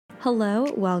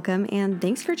Hello, welcome, and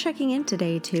thanks for checking in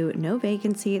today to No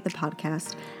Vacancy, the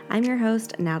podcast. I'm your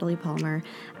host, Natalie Palmer.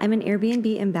 I'm an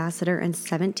Airbnb ambassador and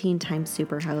 17-time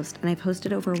superhost, and I've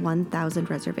hosted over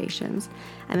 1,000 reservations.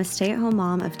 I'm a stay-at-home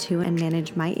mom of 2 and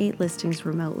manage my 8 listings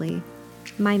remotely.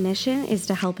 My mission is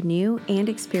to help new and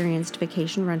experienced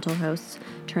vacation rental hosts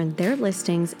turn their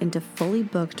listings into fully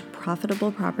booked,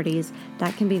 profitable properties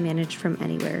that can be managed from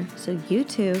anywhere, so you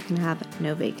too can have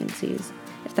no vacancies.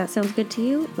 If that sounds good to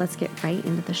you, let's get right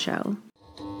into the show.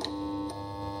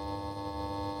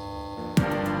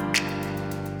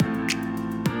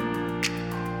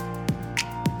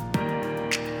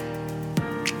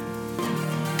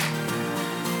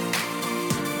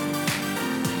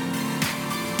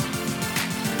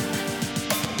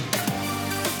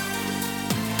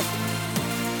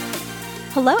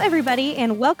 Hello, everybody,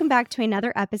 and welcome back to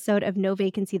another episode of No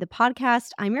Vacancy, the podcast.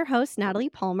 I'm your host, Natalie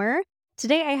Palmer.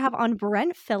 Today, I have on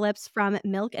Brent Phillips from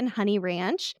Milk and Honey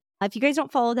Ranch. If you guys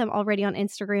don't follow them already on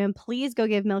Instagram, please go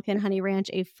give Milk and Honey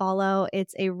Ranch a follow.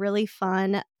 It's a really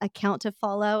fun account to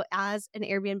follow as an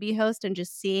Airbnb host, and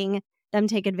just seeing them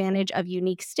take advantage of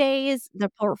unique stays. The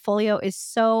portfolio is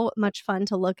so much fun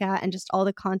to look at, and just all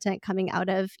the content coming out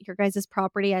of your guys'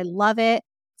 property. I love it.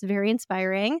 It's very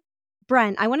inspiring.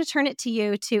 Brent, I want to turn it to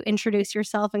you to introduce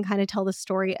yourself and kind of tell the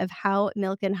story of how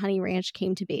Milk and Honey Ranch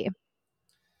came to be.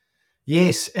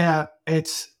 Yes,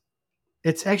 it's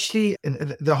actually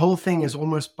the whole thing is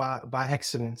almost by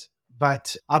accident.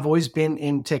 But I've always been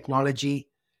in technology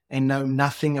and know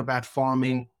nothing about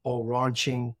farming or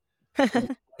ranching,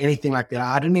 anything like that.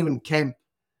 I didn't even camp,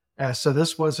 so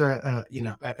this was a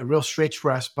real stretch for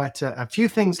us. But a few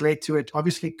things led to it.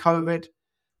 Obviously, COVID,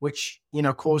 which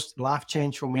caused life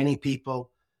change for many people.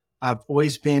 I've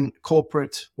always been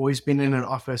corporate, always been in an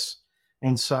office,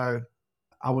 and so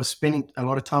I was spending a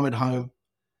lot of time at home,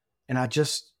 and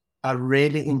I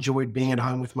really enjoyed being at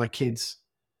home with my kids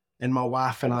and my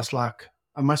wife. And I was like,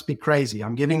 I must be crazy.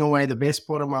 I'm giving away the best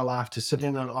part of my life to sit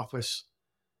in an office.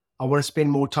 I want to spend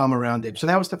more time around them. So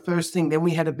that was the first thing. Then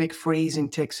we had a big freeze in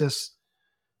Texas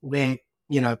where,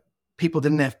 people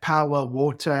didn't have power,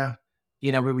 water,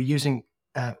 we were using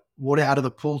water out of the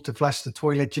pool to flush the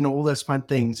toilet, all those fun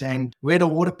things. And we had a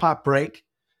water pipe break.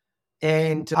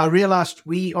 And I realized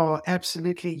we are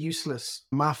absolutely useless.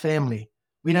 My family,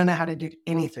 we don't know how to do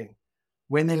anything.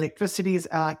 When the electricity is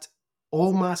out,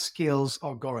 all my skills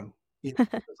are gone.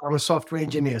 I'm a software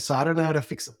engineer, so I don't know how to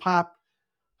fix a pipe.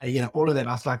 All of that.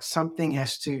 I was like, something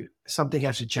has to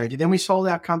change. And then we sold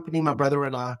our company, my brother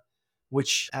and I,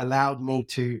 which allowed me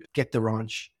to get the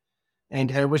ranch.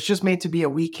 And it was just meant to be a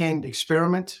weekend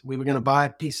experiment. We were going to buy a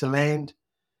piece of land,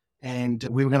 and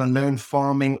we were going to learn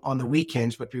farming on the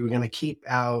weekends, but we were going to keep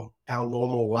our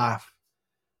normal life.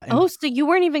 So you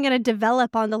weren't even going to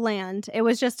develop on the land. It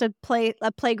was just a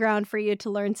playground for you to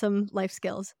learn some life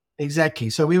skills. Exactly.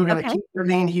 So we were going to keep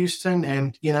living in Houston,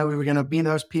 and, we were going to be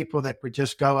those people that would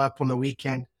just go up on the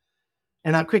weekend.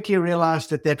 And I quickly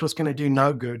realized that was going to do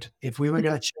no good. If we were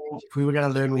going to change, if we were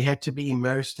going to learn, we had to be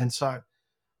immersed. And so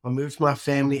I moved my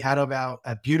family out of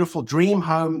a beautiful dream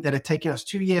home that had taken us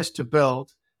 2 years to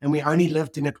build, and we only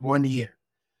lived in it 1 year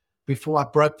before I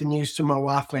broke the news to my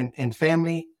wife and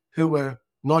family, who were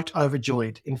not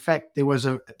overjoyed. In fact, there was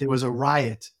a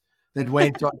riot that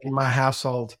went on in my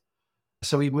household.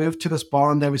 So we moved to this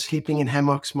barn. They were sleeping in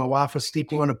hammocks. My wife was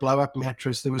sleeping on a blow-up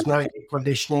mattress. There was no air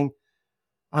conditioning.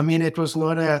 I mean, it was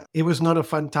not a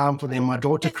fun time for them. My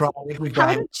daughter cried every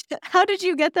day. How did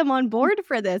you get them on board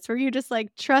for this? Were you just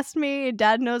like, trust me,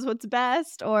 Dad knows what's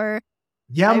best? Or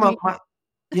yeah,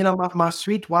 my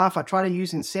sweet wife, I try to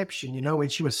use Inception, when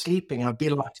she was sleeping, I'd be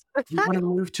like, you want to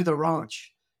move to the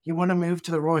ranch? You want to move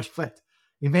to the ranch? But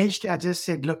eventually I just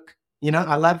said, look,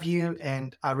 I love you,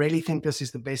 and I really think this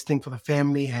is the best thing for the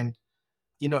family. And,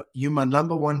 you're my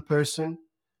number one person,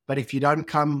 but if you don't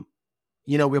come,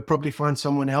 we'll probably find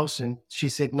someone else. And she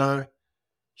said, no,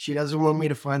 she doesn't want me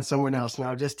to find someone else. No,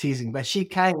 I'm just teasing. But she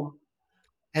came,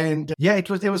 and it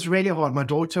was really hard. My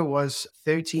daughter was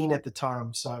 13 at the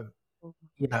time. So,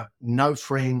 no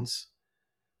friends,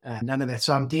 none of that.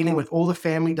 So I'm dealing with all the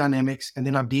family dynamics, and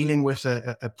then I'm dealing with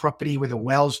a property where the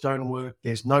wells don't work.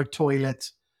 There's no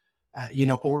toilet,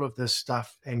 all of this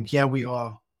stuff. And here we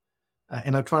are.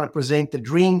 And I'm trying to present the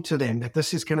dream to them that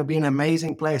this is going to be an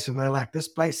amazing place. And they're like, this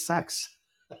place sucks.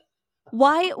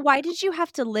 Why did you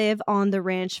have to live on the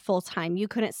ranch full time? You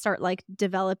couldn't start like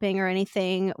developing or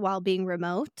anything while being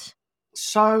remote?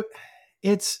 So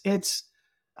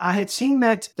I had seen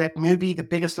that movie, The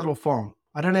Biggest Little Farm.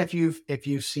 I don't know if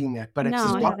you've seen that, but it's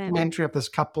this documentary of this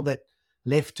couple that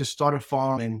left to start a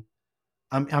farm. And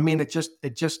I mean, it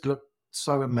just looked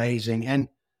so amazing. And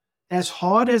as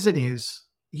hard as it is,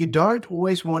 you don't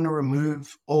always want to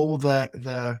remove all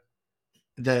the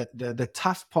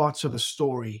tough parts of the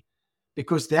story,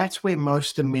 because that's where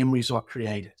most of the memories are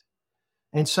created.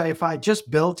 And so if I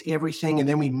just built everything and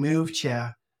then we moved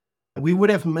here, we would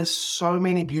have missed so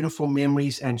many beautiful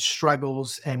memories and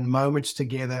struggles and moments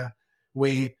together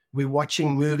where we're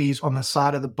watching movies on the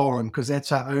side of the barn because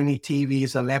that's our only TV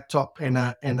is a laptop and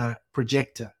a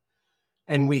projector.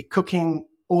 And we're cooking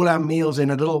all our meals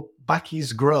in a little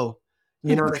Bucky's grill,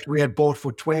 that we had bought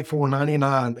for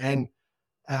 $24.99.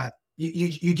 And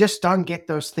you just don't get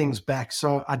those things back.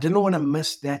 So I didn't want to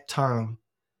miss that time.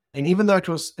 And even though it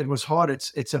was hard,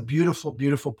 it's a beautiful,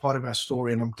 beautiful part of our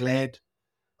story. And I'm glad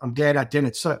I did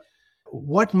it. So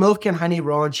what Milk and Honey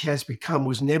Ranch has become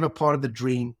was never part of the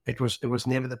dream. It was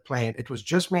never the plan. It was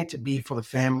just meant to be for the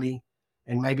family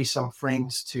and maybe some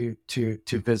friends to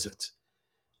visit.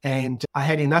 And I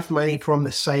had enough money from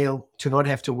the sale to not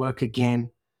have to work again.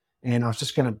 And I was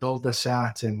just going to build this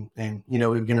out and we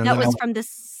were going to. That was from the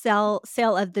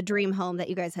sale of the dream home that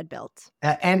you guys had built.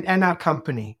 And our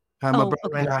company. My brother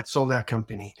and I sold our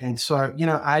company. And so,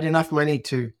 I had enough money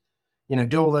to,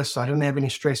 do all this. So I didn't have any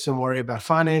stress and worry about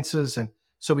finances. And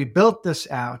so we built this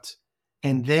out.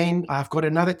 And then I've got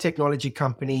another technology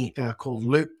company called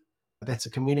Loop. That's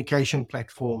a communication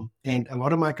platform. And a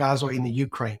lot of my guys are in the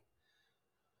Ukraine.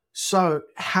 So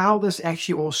how this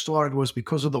actually all started was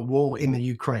because of the war in the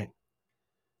Ukraine.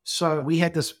 So we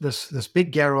had this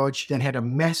big garage that had a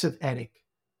massive attic,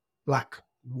 like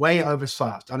way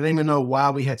oversized. I don't even know why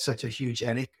we had such a huge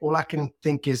attic. All I can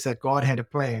think is that God had a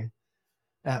plan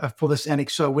for this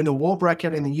attic. So when the war broke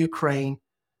out in the Ukraine,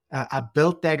 I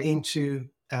built that into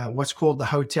what's called the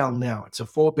hotel now. It's a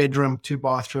 4-bedroom,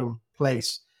 2-bathroom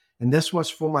place. And this was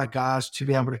for my guys to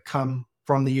be able to come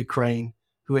from the Ukraine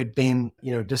who had been,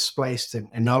 displaced and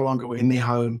no longer were in their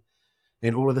home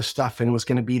and all of this stuff. And it was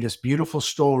going to be this beautiful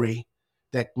story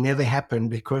that never happened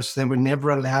because they were never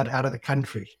allowed out of the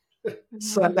country.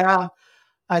 So now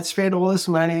I'd spent all this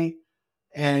money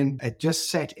and it just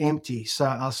sat empty. So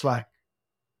I was like,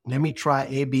 let me try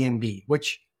Airbnb,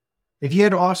 which if you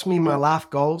had asked me my life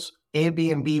goals,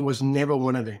 Airbnb was never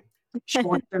one of them.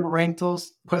 Short-term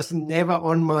rentals was never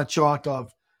on my chart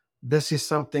of this is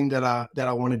something that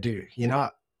I want to do.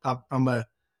 I'm a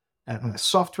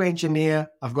software engineer.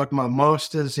 I've got my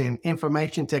master's in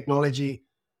information technology.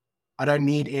 I don't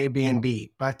need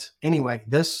Airbnb. But anyway,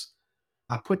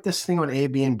 I put this thing on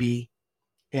Airbnb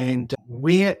and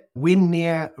we're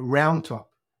near Round Top.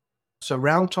 So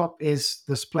Round Top is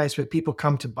this place where people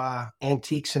come to buy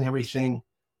antiques and everything.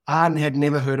 I had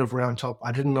never heard of Round Top.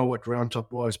 I didn't know what Round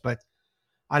Top was, but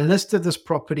I listed this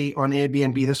property on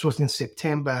Airbnb. This was in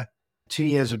September 2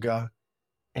 years ago.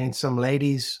 And some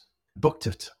ladies booked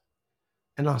it.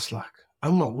 And I was like,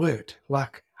 oh my word.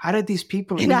 Like, how did these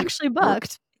people... It actually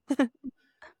booked.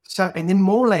 So, and then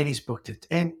more ladies booked it.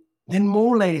 And then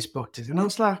more ladies booked it. And I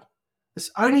was like,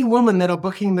 it's only women that are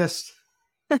booking this,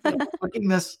 booking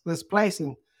this place.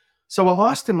 And so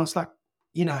I asked them, I was like,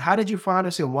 how did you find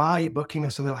us and why are you booking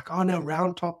us? And they're like, oh no,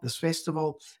 Round Top, this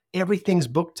festival, everything's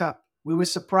booked up. We were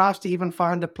surprised to even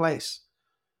find a place.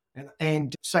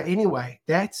 And so anyway,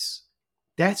 that's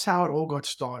how it all got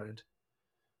started.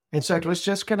 And so it was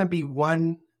just going to be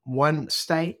one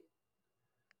state.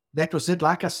 That was it.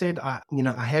 Like I said, I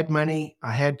had money.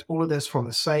 I had all of this from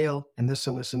the sale and this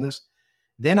and this and this.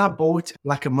 Then I bought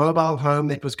like a mobile home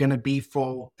that was going to be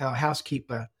for our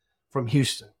housekeeper from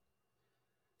Houston.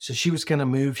 So she was going to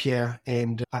move here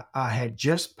and I had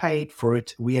just paid for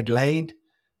it. We had laid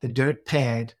the dirt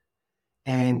pad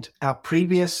and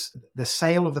the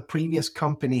sale of the previous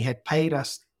company had paid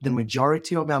us the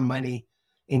majority of our money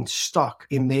in stock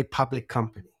in their public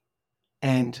company.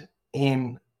 And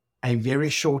in a very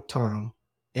short time,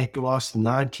 it lost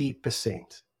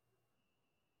 90%.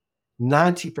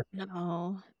 90%.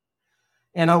 No.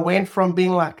 And I went from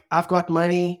being like, I've got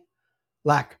money,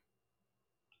 like,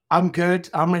 I'm good,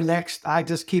 I'm relaxed, I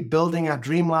just keep building our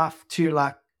dream life, to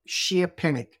like sheer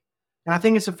panic. And I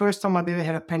think it's the first time I've ever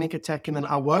had a panic attack. And then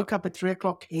I woke up at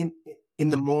 3:00 in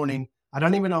the morning. I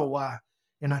don't even know why.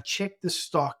 And I checked the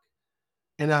stock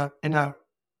and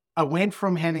I went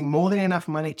from having more than enough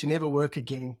money to never work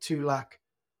again to like,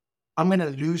 I'm going to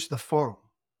lose the farm,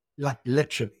 like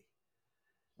literally.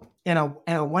 And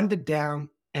I wandered down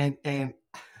and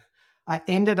I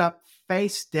ended up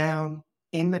face down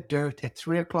in the dirt at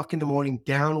 3:00 in the morning,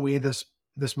 down where this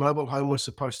mobile home was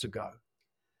supposed to go.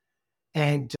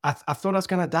 And I thought I was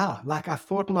going to die. Like I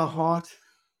thought my heart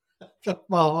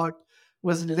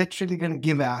was literally going to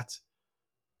give out.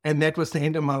 And that was the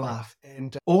end of my life.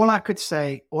 And all I could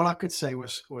say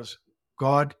was,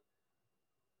 God,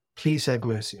 Please have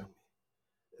mercy on me.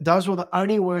 Those were the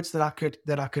only words that I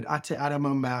could utter out of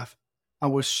my mouth. I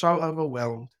was so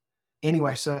overwhelmed.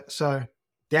 Anyway, so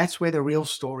that's where the real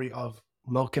story of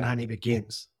Milk and Honey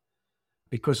begins.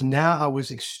 Because now I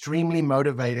was extremely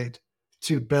motivated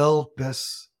to build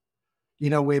this,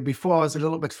 where before I was a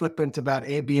little bit flippant about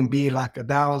Airbnb, like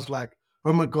now I was like,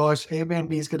 oh my gosh,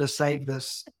 Airbnb is going to save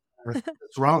this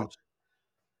ranch.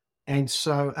 And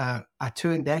so I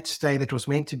turned that stay that was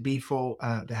meant to be for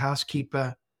the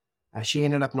housekeeper, she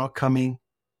ended up not coming,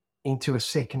 into a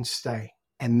second stay,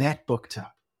 and that booked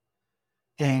up.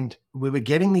 And we were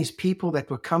getting these people that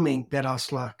were coming that I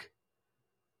was like,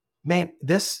 man,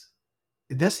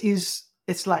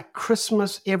 it's like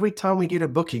Christmas every time we get a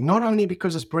booking, not only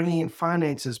because it's bringing in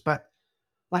finances, but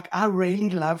like I really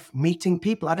love meeting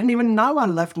people. I didn't even know I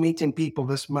loved meeting people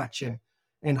this much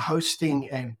and hosting.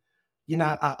 And,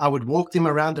 I would walk them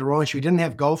around the ranch. We didn't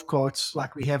have golf carts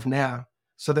like we have now.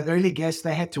 So the early guests,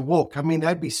 they had to walk. I mean,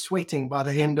 they'd be sweating by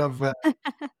the end of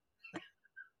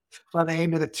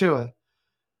the tour.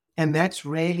 And that's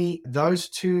really those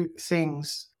two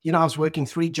things. I was working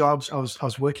 3 jobs. I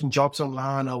was working jobs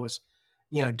online. I was,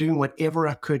 doing whatever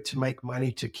I could to make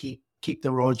money to keep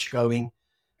the ranch going,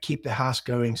 keep the house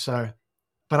going. So,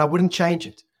 but I wouldn't change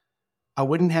it. I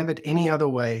wouldn't have it any other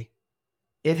way.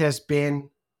 It has been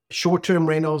short-term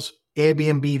rentals,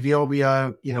 Airbnb,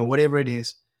 VRBO, whatever it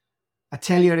is. I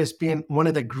tell you, it has been one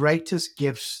of the greatest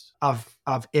gifts I've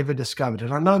ever discovered.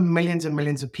 And I know millions and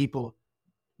millions of people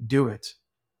do it,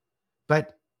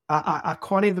 but I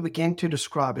can't even begin to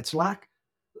describe. It's like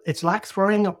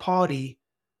throwing a party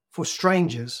for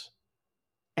strangers,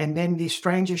 and then these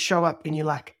strangers show up and you're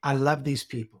like, I love these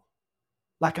people.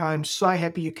 Like, I'm so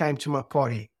happy you came to my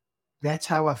party. That's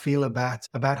how I feel about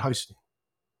hosting.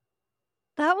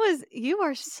 You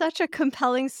are such a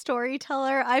compelling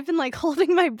storyteller. I've been like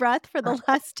holding my breath for the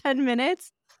last 10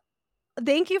 minutes.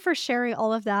 Thank you for sharing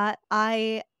all of that.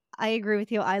 I agree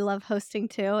with you. I love hosting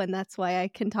too. And that's why I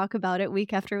can talk about it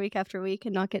week after week after week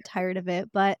and not get tired of it.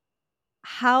 But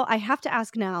I have to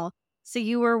ask now, so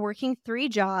you were working 3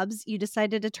 jobs. You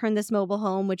decided to turn this mobile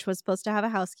home, which was supposed to have a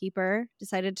housekeeper,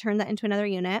 decided to turn that into another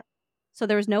unit. So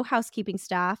there was no housekeeping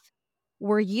staff.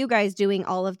 Were you guys doing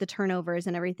all of the turnovers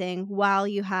and everything while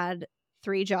you had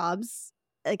 3 jobs?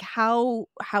 Like how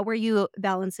were you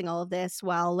balancing all of this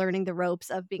while learning the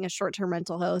ropes of being a short-term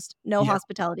rental host, no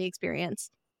hospitality experience?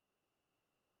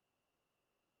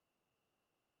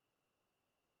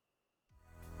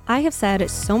 I have said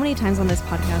so many times on this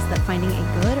podcast that finding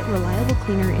a good, reliable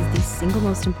cleaner is the single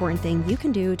most important thing you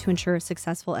can do to ensure a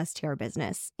successful STR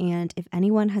business. And if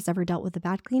anyone has ever dealt with a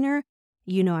bad cleaner,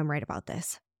 you know I'm right about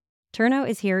this. Turno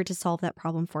is here to solve that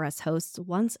problem for us hosts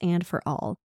once and for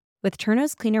all. With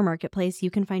Turno's Cleaner Marketplace, you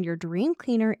can find your dream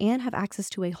cleaner and have access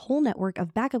to a whole network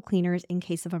of backup cleaners in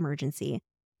case of emergency.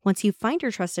 Once you find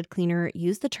your trusted cleaner,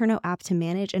 use the Turno app to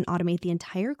manage and automate the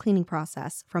entire cleaning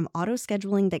process, from auto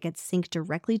scheduling that gets synced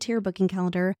directly to your booking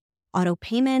calendar, auto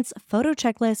payments, photo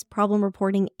checklists, problem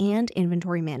reporting, and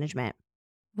inventory management.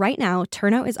 Right now,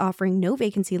 Turno is offering No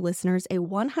Vacancy listeners a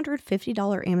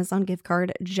 $150 Amazon gift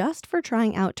card just for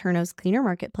trying out Turno's Cleaner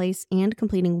Marketplace and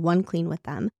completing one clean with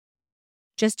them.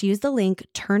 Just use the link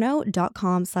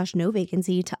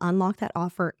turno.com/novacancy to unlock that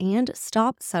offer and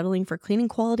stop settling for cleaning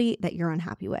quality that you're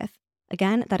unhappy with.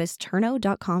 Again, that is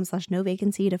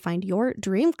turno.com/novacancy to find your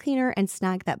dream cleaner and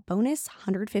snag that bonus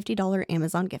 $150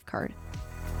 Amazon gift card.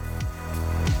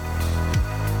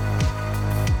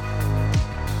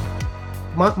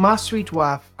 My sweet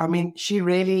wife, I mean, she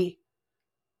really,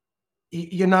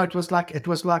 it was like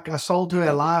I sold her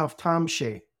a lie of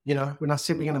timeshare. When I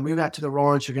said we're going to move out to the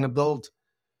ranch, you're going to build.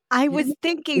 I was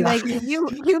thinking like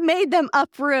you made them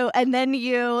uproot and then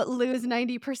you lose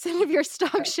 90% of your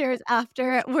stock shares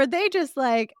after. Were they just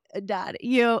like, Dad,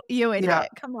 you idiot,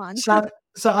 come on. So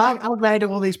I made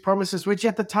all these promises, which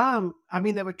at the time, I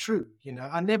mean, they were true.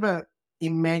 I never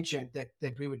imagined that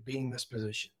we would be in this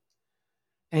position.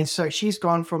 And so she's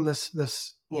gone from this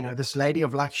lady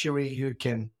of luxury who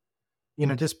can,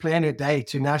 just plan her day,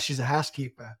 to now she's a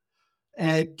housekeeper.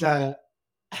 And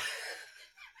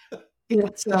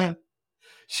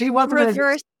she wasn't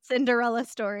reverse Cinderella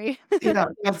story.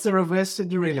 That's the reverse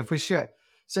Cinderella for sure.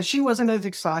 So she wasn't as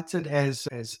excited as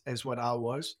what I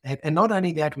was. And not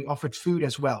only that, we offered food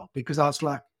as well, because I was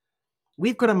like,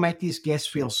 we've got to make these guests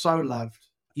feel so loved.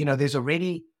 There's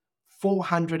already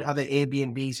 400 other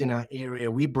Airbnbs in our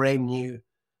area. We're brand new.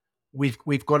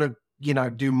 We've got to,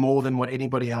 do more than what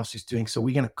anybody else is doing. So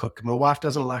we're going to cook. My wife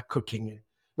doesn't like cooking.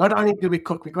 Not only do we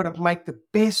cook, we've got to make the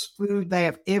best food they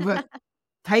have ever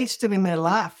tasted in their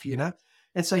life,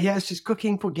 And so, she's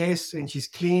cooking for guests and she's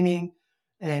cleaning.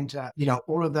 and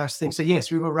all of those things. So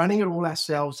yes, we were running it all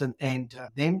ourselves, and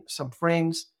then some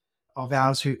friends of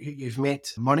ours who you've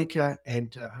met, Monica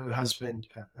and her husband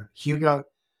Hugo.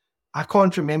 I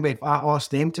can't remember if I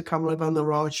asked them to come live on the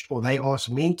ranch or they asked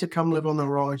me to come live on the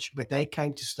ranch, but they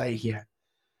came to stay here,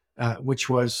 which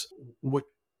was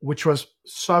which was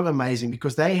so amazing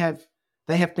because they have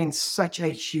been such a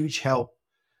huge help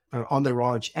on the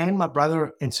ranch. And my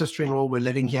brother and sister-in-law were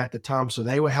living here at the time, so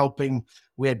they were helping.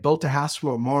 We had built a house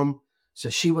for mom, so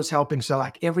she was helping. So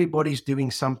like everybody's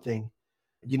doing something,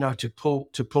 to pull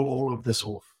all of this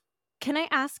off. Can I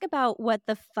ask about what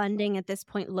the funding at this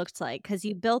point looked like? Because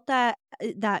you built that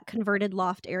converted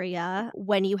loft area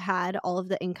when you had all of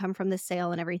the income from the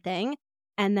sale and everything,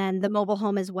 and then the mobile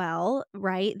home as well,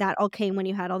 right? That all came when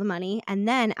you had all the money. And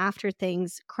then after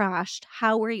things crashed,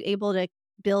 how were you able to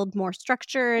build more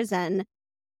structures and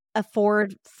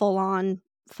afford full-time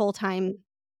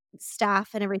staff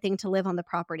and everything to live on the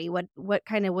property? What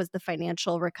kind of was the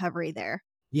financial recovery there?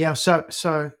 Yeah,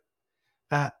 so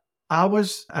uh,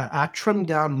 I trimmed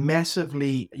down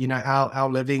massively, our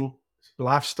living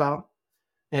lifestyle,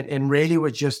 and really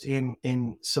were just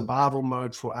in survival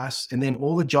mode for us. And then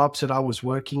all the jobs that I was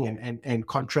working and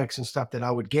contracts and stuff that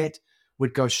I would get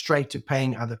would go straight to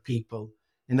paying other people.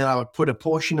 And then I would put a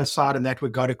portion aside and that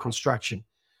would go to construction.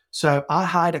 So I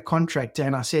hired a contractor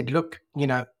and I said, look,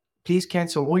 please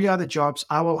cancel all your other jobs.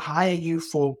 I will hire you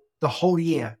for the whole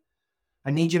year.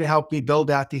 I need you to help me build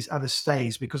out these other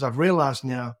stays because I've realized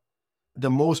now the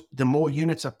more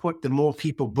units I put, the more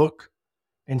people book.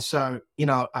 And so,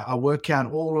 I work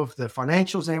out all of the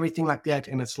financials and everything like that.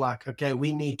 And it's like, okay,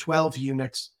 we need 12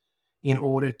 units in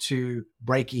order to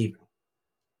break even,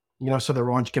 so the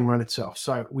ranch can run itself.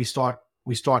 So we start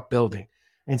building.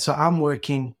 And so I'm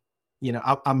working,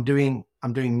 I'm doing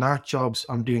night jobs.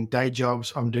 I'm doing day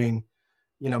jobs. I'm doing,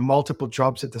 multiple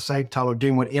jobs at the same time or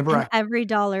doing whatever. And every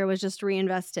dollar was just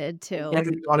reinvested too.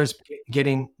 Every dollar's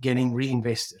getting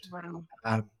reinvested. Wow.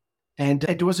 And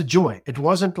it was a joy. It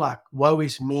wasn't like, woe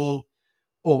is me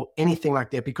or anything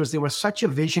like that, because there was such a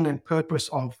vision and purpose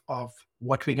of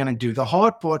what we're going to do. The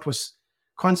hard part was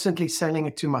constantly selling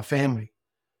it to my family.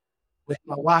 With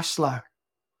my wife's like,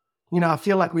 I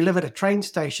feel like we live at a train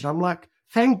station. I'm like,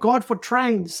 thank God for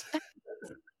trains.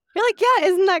 You're like, yeah,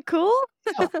 isn't that cool?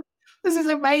 Yeah, this is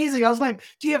amazing. I was like,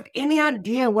 do you have any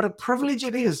idea what a privilege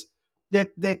it is that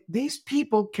these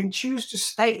people can choose to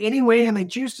stay anywhere and they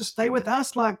choose to stay with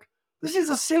us? Like, this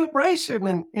is a celebration.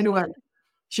 And anyway,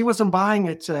 she wasn't buying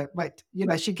it, but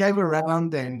she gave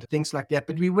around and things like that.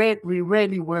 But we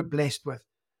really were blessed with,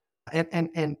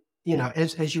 and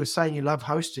as you were saying, you love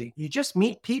hosting. You just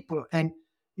meet people, and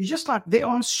you just like, there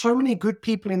are so many good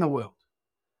people in the world.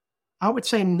 I would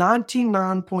say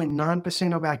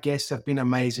 99.9% of our guests have been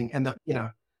amazing, and the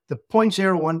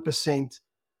 0.01%,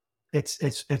 it's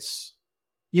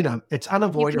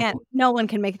unavoidable. No one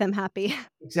can make them happy.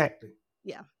 Exactly.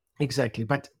 Yeah. Exactly.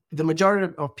 But the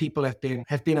majority of people have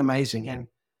been amazing. And,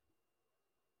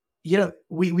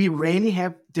 we rarely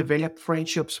have developed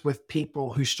friendships with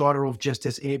people who started off just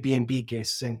as Airbnb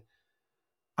guests. And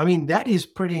I mean, that is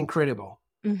pretty incredible.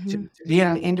 Mm-hmm. To be in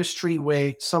an industry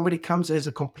where somebody comes as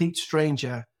a complete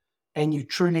stranger and you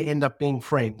truly end up being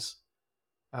friends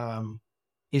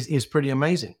is pretty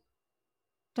amazing.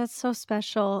 That's so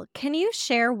special. Can you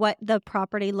share what the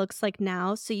property looks like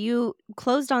now? So you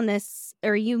closed on this,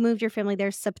 or you moved your family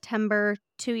there September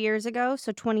 2 years ago,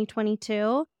 so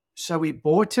 2022? So we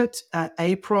bought it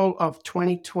April of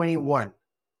 2021.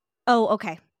 Oh,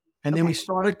 okay. And then we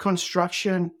started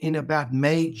construction in about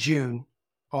May, June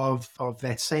of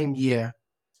that same year.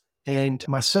 And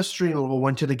my sister-in-law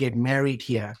wanted to get married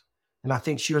here. And I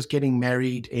think she was getting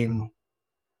married in,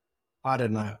 I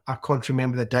don't know, I can't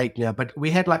remember the date now, but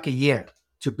we had like a year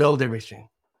to build everything.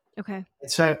 Okay.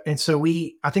 So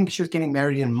I think she was getting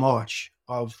married in March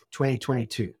of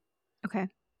 2022. Okay.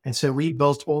 And so we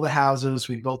built all the houses.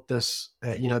 We built this,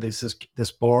 there's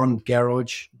this barn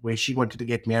garage where she wanted to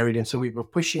get married. And so we were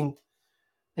pushing,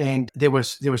 and there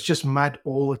was just mud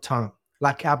all the time.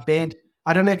 Like our bed,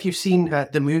 I don't know if you've seen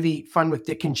the movie Fun with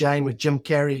Dick and Jane with Jim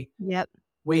Carrey. Yep.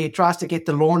 Where he tries to get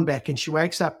the lawn back and she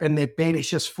wakes up and their bed is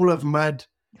just full of mud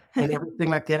and everything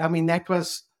like that. I mean, that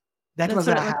was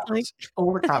our house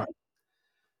all the time.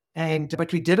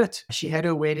 But we did it. She had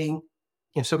her wedding.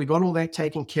 And so we got all that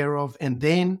taken care of. And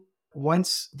then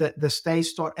once the stay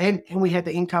started, and we had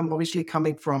the income obviously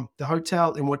coming from the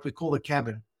hotel and what we call the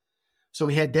cabin. So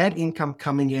we had that income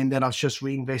coming in that I was just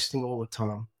reinvesting all the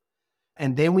time.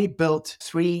 And then we built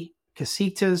 3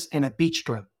 casitas and a beach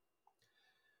club.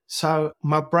 So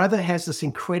my brother has this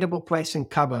incredible place in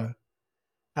Cabo.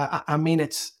 I mean,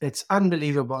 it's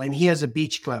unbelievable. And he has a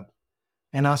beach club.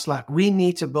 And I was like, we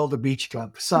need to build a beach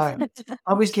club. So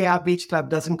obviously our beach club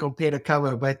doesn't compare to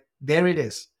Cover, but there it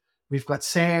is. We've got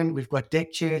sand, we've got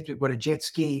deck chairs, we've got a jet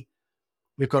ski,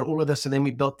 we've got all of this. And then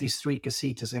we built these 3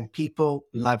 casitas and people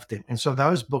loved it. And so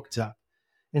those booked up.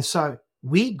 And so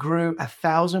we grew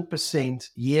 1,000%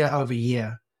 year over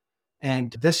year.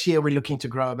 And this year we're looking to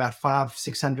grow about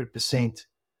 500-600%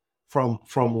 from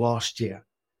last year.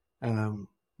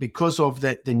 Because of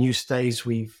the new stays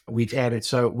we've added.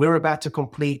 So we're about to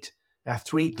complete our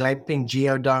 3 glamping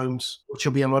geodomes, which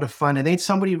will be a lot of fun. And then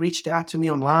somebody reached out to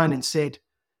me online and said,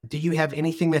 do you have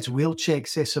anything that's wheelchair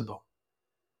accessible?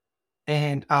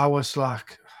 And I was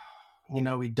like,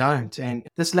 we don't. And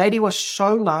this lady was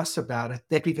so nice about it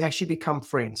that we've actually become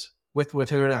friends with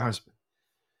her and her husband.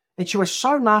 And she was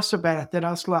so nice about it that I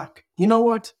was like, you know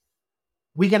what?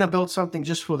 We're going to build something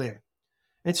just for them.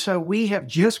 And so we have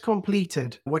just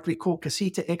completed what we call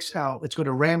Casita XL. It's got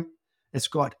a ramp. It's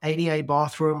got ADA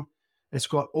bathroom. It's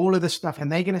got all of this stuff.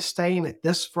 And they're going to stay in it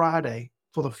this Friday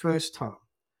for the first time.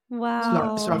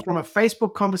 Wow. So from a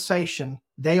Facebook conversation,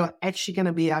 they are actually going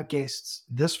to be our guests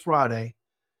this Friday.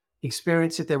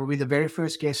 Experience it. They will be the very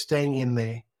first guest staying in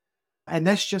there. And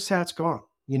that's just how it's gone.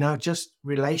 Just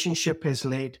relationship has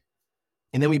led.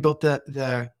 And then we built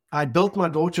I built my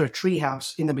daughter a tree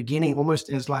house in the beginning, almost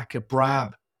as like a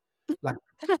bribe. Like,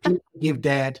 give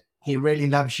Dad, he really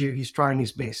loves you. He's trying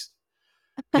his best.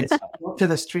 And so I went to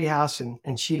this tree house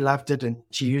and she loved it and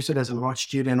she used it as an art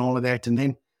studio and all of that. And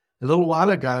then a little while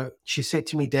ago, she said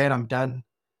to me, Dad, I'm done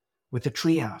with the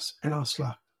tree house. And I was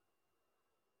like,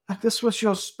 this was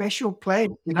your special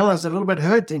plan. I was a little bit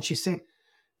hurt. And she said,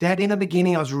 Dad, in the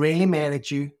beginning, I was really mad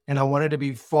at you and I wanted to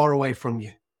be far away from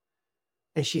you.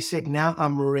 And she said, now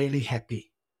I'm really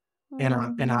happy and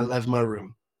I love my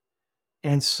room.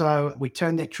 And so we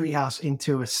turned that treehouse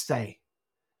into a stay.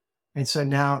 And so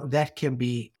now that can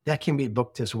be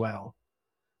booked as well.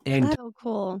 And that's so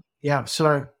cool. Yeah.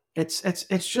 So it's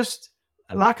just,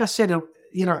 like I said,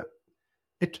 there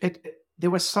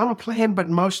was some plan, but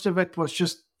most of it was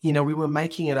just, we were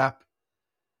making it up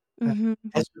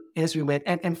as we went.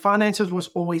 And finances was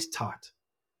always tight.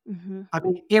 Mm-hmm. I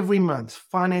mean, every month,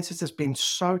 finances has been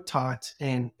so tight,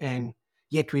 and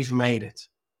yet we've made it,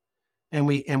 and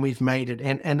we've made it.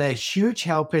 And a huge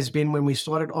help has been when we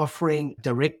started offering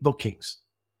direct bookings.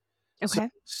 Okay. So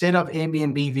instead of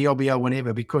Airbnb, VRBO,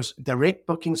 whatever, because direct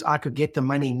bookings, I could get the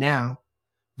money now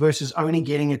versus only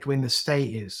getting it when the stay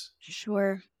is.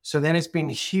 Sure. So that has been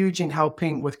huge in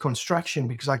helping with construction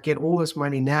because I get all this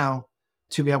money now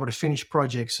to be able to finish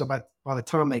projects. So by the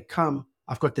time they come,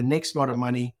 I've got the next lot of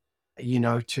money,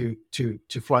 to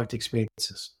float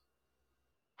expenses.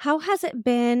 How has it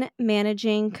been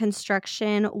managing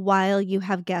construction while you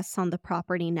have guests on the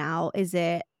property now? Is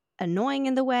it annoying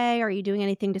in the way? Are you doing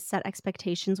anything to set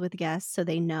expectations with guests so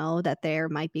they know that there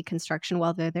might be construction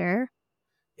while they're there?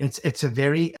 It's a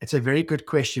very good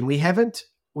question. We haven't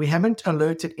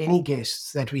alerted any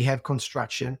guests that we have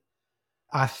construction.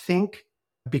 I think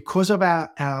because of our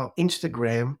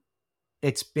Instagram,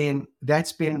 that's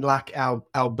been like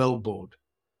our billboard.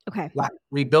 Okay. Like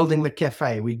we're building the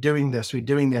cafe, we're doing this, we're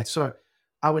doing that. So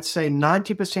I would say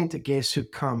 90% of guests who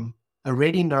come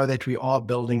already know that we are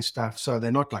building stuff. So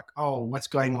they're not like, oh, what's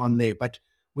going on there? But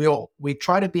we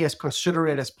try to be as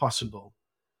considerate as possible.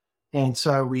 And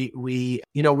so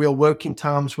we'll work in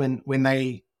times when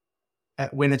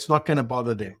it's not going to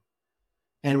bother them.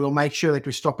 And we'll make sure that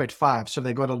we stop at 5. So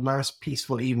they've got a nice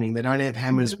peaceful evening. They don't have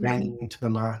hammers banging into the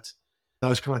night.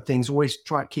 Those kind of things. Always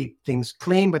try to keep things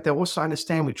clean, but they also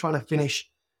understand we're trying to finish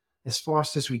as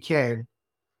fast as we can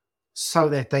so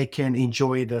that they can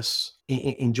enjoy this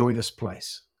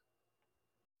place.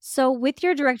 So with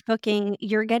your direct booking,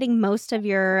 you're getting most of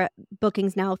your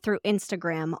bookings now through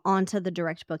Instagram onto the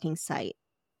direct booking site.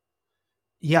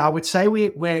 Yeah, I would say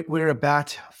we're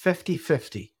about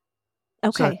 50-50.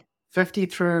 Okay. So 50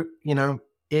 through,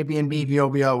 Airbnb,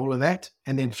 VRBO, all of that,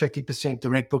 and then 50%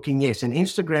 direct booking. Yes, and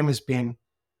Instagram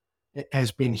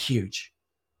has been huge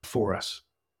for us.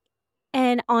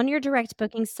 And on your direct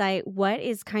booking site, what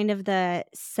is kind of the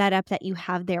setup that you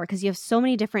have there? Because you have so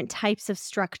many different types of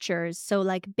structures. So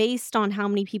like based on how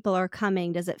many people are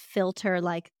coming, does it filter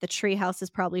like the treehouse is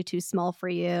probably too small for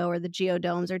you or the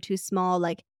geodomes are too small?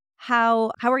 Like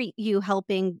how are you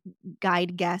helping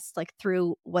guide guests like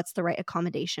through what's the right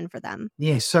accommodation for them?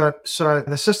 Yeah, so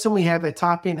the system we have, they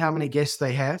type in how many guests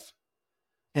they have,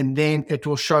 and then it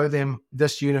will show them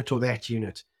this unit or that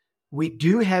unit. We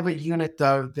do have a unit,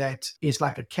 though, that is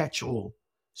like a catch-all.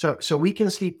 So we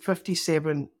can sleep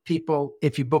 57 people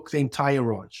if you book the entire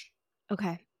ranch.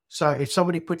 Okay. So if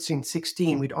somebody puts in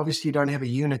 16, we obviously don't have a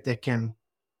unit that can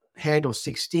handle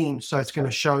 16. So it's going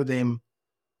to show them,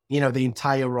 the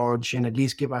entire ranch and at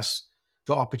least give us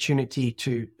the opportunity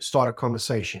to start a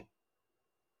conversation.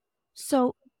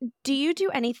 So, do you do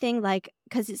anything like,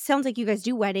 because it sounds like you guys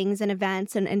do weddings and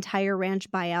events and entire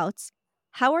ranch buyouts.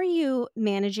 How are you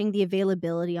managing the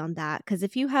availability on that? Because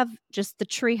if you have just the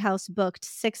treehouse booked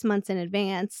 6 months in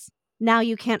advance, now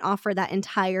you can't offer that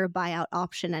entire buyout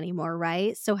option anymore,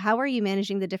 right? So, how are you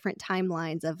managing the different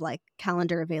timelines of like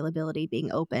calendar availability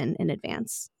being open in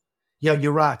advance? Yeah,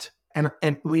 you're right. And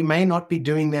we may not be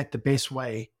doing that the best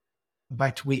way,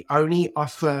 but we only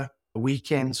offer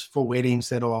weekends for weddings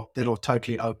that are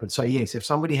totally open. So yes, if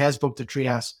somebody has booked a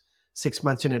treehouse 6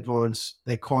 months in advance,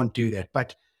 they can't do that.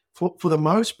 But for the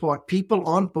most part, people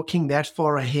aren't booking that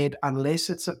far ahead unless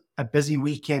it's a busy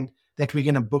weekend that we're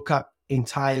going to book up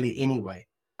entirely anyway.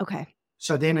 Okay.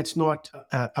 So then it's not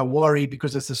a worry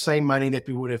because it's the same money that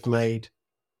we would have made,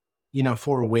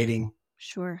 for a wedding.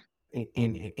 Sure.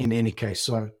 In any case.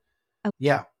 So Oh,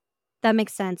 yeah. that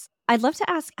makes sense. I'd love to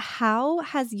ask, how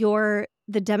has the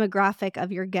demographic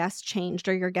of your guests changed,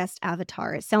 or your guest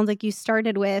avatar? It sounds like you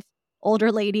started with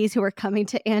older ladies who are coming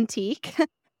to Antique,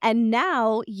 and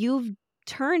now you've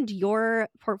turned your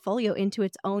portfolio into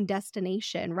its own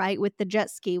destination, right? With the jet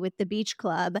ski, with the beach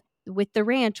club, with the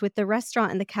ranch, with the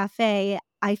restaurant and the cafe.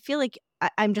 I feel like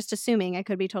I'm just assuming, I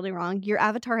could be totally wrong. Your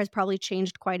avatar has probably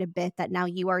changed quite a bit, that now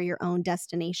you are your own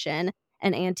destination,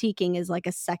 and antiquing is like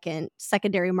a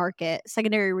secondary market,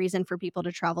 secondary reason for people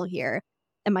to travel here.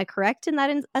 Am I correct in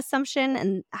that assumption?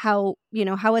 And how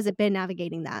has it been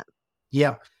navigating that?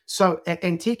 Yeah. So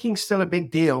antiquing's still a big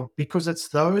deal because it's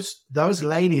those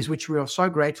ladies, which we are so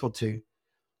grateful to,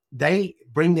 they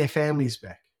bring their families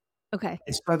back. Okay.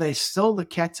 And so they're still the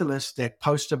catalyst that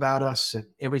post about us and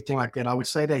everything like that. I would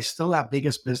say they're still our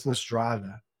biggest business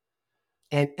driver.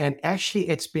 And actually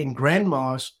it's been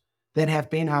grandmas that have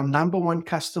been our number one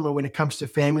customer when it comes to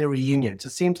family reunions.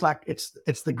 It seems like it's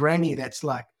the granny that's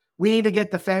like, we need to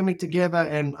get the family together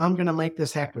and I'm going to make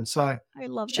this happen. So I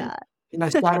love that.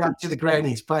 shout out to the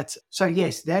grannies. But so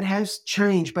yes, that has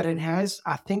changed, but I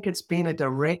think it's been a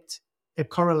direct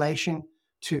correlation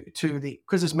to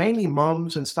because it's mainly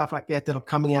moms and stuff like that are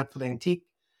coming out for the antique,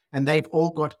 and they've all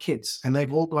got kids and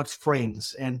they've all got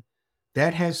friends. And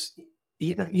that has,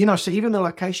 so even the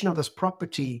location of this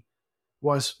property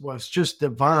was just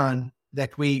divine,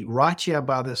 that we right here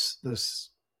by this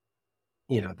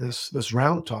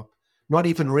round top, not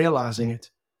even realizing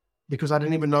it because I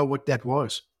didn't even know what that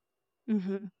was.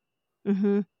 Mm-hmm.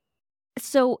 Mm-hmm.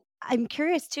 So I'm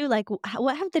curious too, like,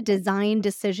 what have the design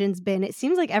decisions been? It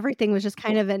seems like everything was just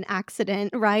kind of an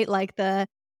accident, right? Like the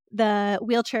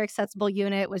wheelchair accessible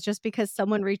unit was just because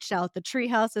someone reached out. The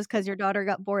treehouse is because your daughter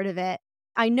got bored of it.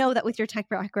 I know that with your tech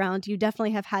background, you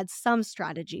definitely have had some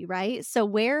strategy, right? So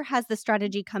where has the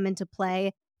strategy come into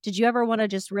play? Did you ever want to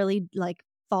just really like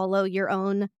follow your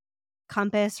own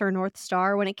compass or North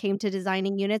Star when it came to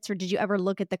designing units? Or did you ever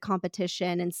look at the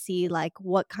competition and see like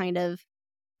what kind of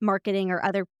marketing or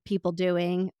other people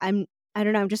doing? I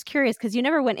don't know, I'm just curious because you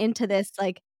never went into this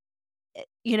like,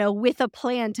 with a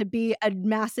plan to be a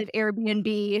massive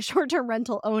Airbnb short-term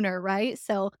rental owner, right?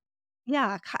 So,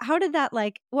 yeah, how did that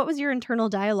what was your internal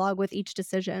dialogue with each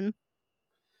decision?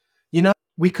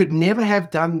 We could never have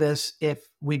done this if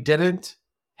we didn't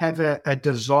have a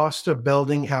disaster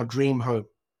building our dream home.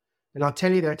 And I'll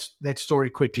tell you that story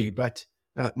quickly. But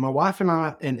my wife and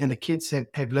I and the kids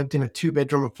have lived in a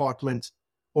 2-bedroom apartment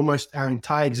almost our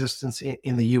entire existence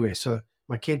in the US. So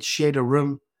my kids shared a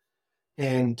room,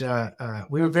 and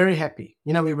we were very happy.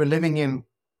 We were living in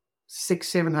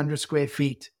 700 square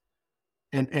feet,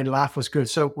 and life was good.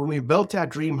 So when we built our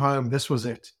dream home, this was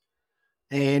it.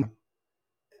 And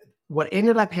what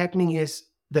ended up happening is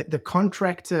that the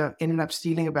contractor ended up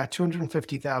stealing about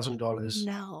 $250,000.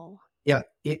 No. Yeah,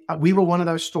 we were one of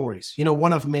those stories,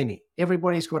 one of many.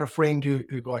 Everybody's got a friend who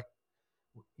got,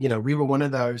 we were one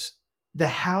of those. The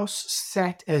house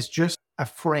sat as just a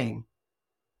frame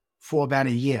for about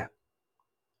a year.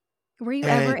 Were you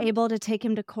ever able to take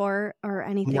him to court or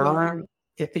anything? No,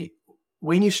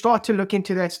 when you start to look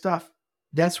into that stuff,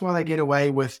 that's why they get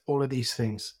away with all of these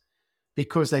things,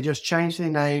 because they just change their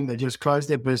name, they just close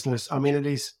their business. I mean, it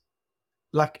is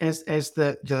like as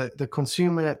the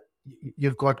consumer,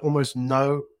 you've got almost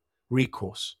no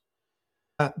recourse.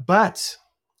 But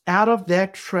out of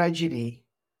that tragedy,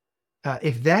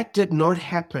 if that did not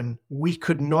happen, we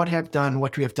could not have done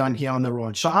what we have done here on the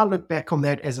ranch. So I look back on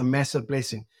that as a massive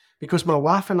blessing, because my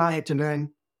wife and I had to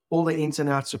learn all the ins and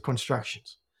outs of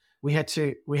constructions. We had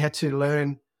to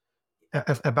learn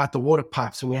about the water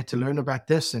pipes, and we had to learn about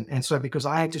this. And so because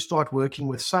I had to start working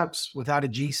with subs without a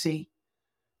GC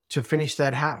to finish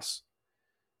that house.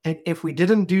 And if we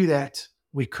didn't do that,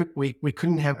 we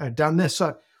couldn't have done this.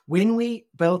 So when we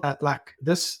built like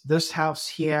this house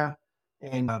here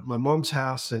and my mom's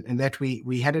house, and that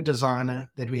we had a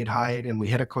designer that we had hired, and we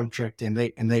had a contract, and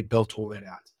they built all that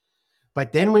out.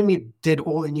 But then when we did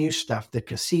all the new stuff, the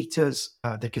Casitas,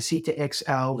 the Casita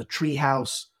XL, the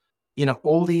treehouse,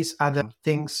 all these other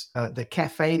things, the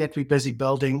cafe that we're busy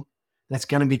building, that's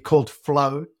going to be called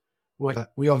Flow,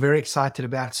 we are very excited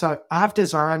about. So I've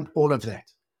designed all of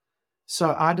that.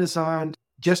 So I designed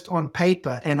just on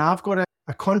paper, and I've got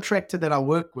a contractor that I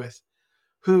work with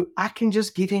who I can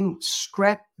just give him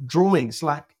scrap drawings,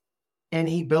 and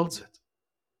he builds it.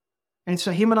 And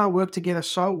so him and I work together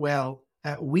so well.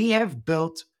 We have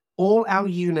built all our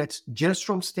units just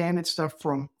from standard stuff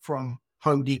from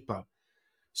Home Depot.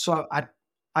 So I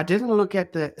didn't look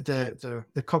at the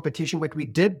competition, but we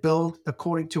did build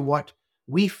according to what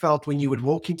we felt when you would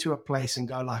walk into a place and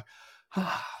go like,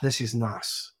 this is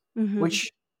nice, which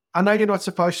I know you're not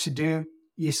supposed to do.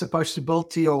 You're supposed to build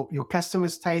to your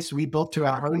customers' taste. We built to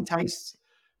our own tastes,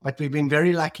 but we've been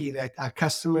very lucky that our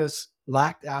customers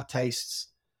liked our tastes.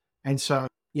 And so,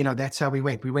 that's how we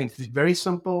went. We went very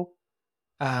simple.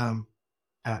 We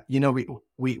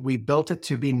built it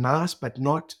to be nice, but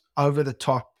not over the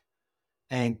top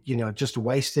and, just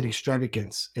wasted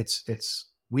extravagance.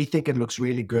 We think it looks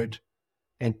really good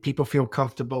and people feel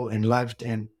comfortable and loved.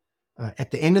 And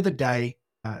at the end of the day,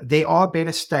 there are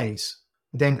better stays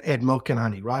than at Milk and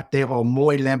Honey, right? There are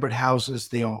more elaborate houses.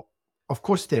 Of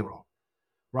course there are,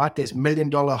 right? There's $1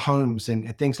 million homes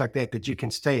and things like that you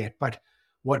can stay at. But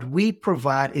what we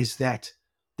provide is that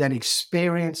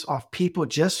experience of people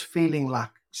just feeling like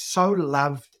so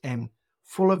loved and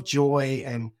full of joy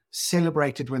and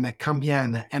celebrated when they come here,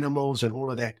 and the animals and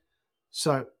all of that.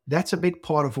 So that's a big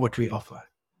part of what we offer.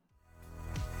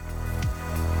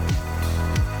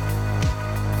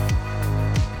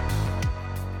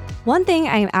 One thing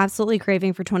I am absolutely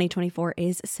craving for 2024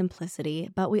 is simplicity,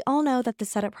 but we all know that the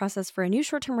setup process for a new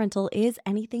short-term rental is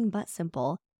anything but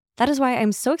simple. That is why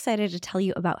I'm so excited to tell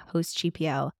you about Host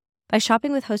GPO. By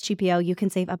shopping with Host GPO, you can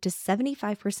save up to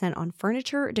 75% on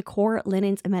furniture, decor,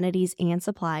 linens, amenities, and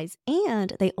supplies,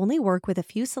 and they only work with a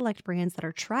few select brands that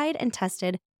are tried and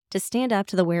tested to stand up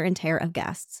to the wear and tear of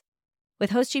guests.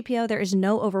 With Host GPO, there is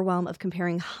no overwhelm of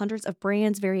comparing hundreds of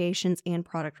brands, variations, and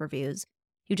product reviews.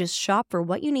 You just shop for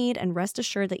what you need and rest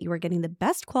assured that you are getting the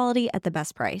best quality at the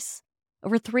best price.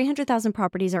 Over 300,000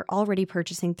 properties are already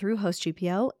purchasing through Host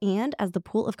GPO, and as the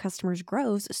pool of customers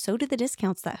grows, so do the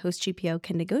discounts that Host GPO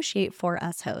can negotiate for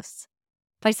us hosts.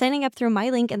 By signing up through my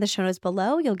link in the show notes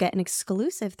below, you'll get an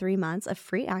exclusive 3 months of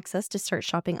free access to start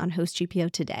shopping on Host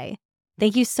GPO today.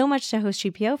 Thank you so much to Host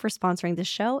GPO for sponsoring this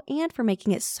show and for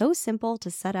making it so simple to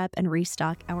set up and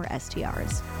restock our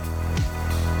STRs.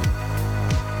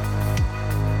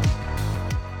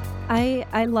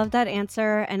 I love that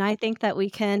answer, and I think that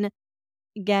we can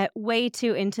get way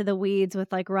too into the weeds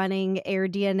with like running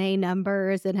AirDNA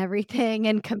numbers and everything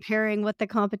and comparing what the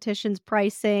competition's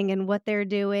pricing and what they're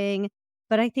doing.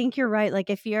 But I think you're right. Like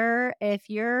if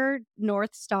your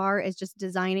North Star is just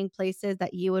designing places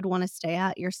that you would want to stay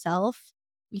at yourself,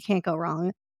 you can't go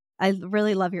wrong. I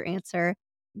really love your answer.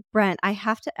 Brent, I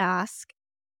have to ask,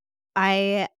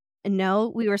 I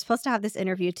know we were supposed to have this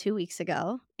interview 2 weeks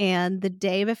ago, and the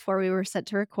day before we were set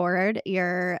to record,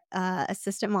 your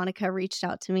assistant Monica reached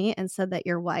out to me and said that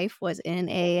your wife was in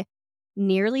a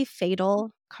nearly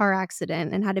fatal car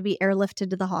accident and had to be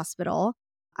airlifted to the hospital.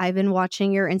 I've been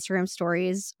watching your Instagram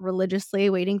stories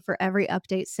religiously, waiting for every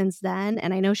update since then,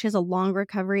 and I know she has a long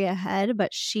recovery ahead,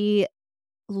 but she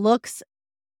looks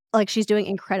like she's doing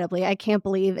incredibly. I can't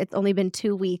believe it's only been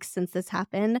 2 weeks since this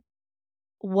happened.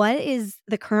 What is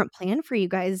the current plan for you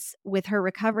guys with her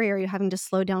recovery? Are you having to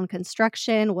slow down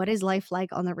construction? What is life like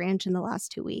on the ranch in the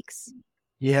last 2 weeks?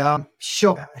 Yeah,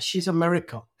 sure. She's a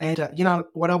miracle. And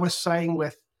what I was saying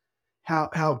with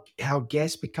how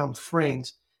guests become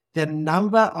friends, the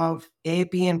number of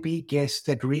Airbnb guests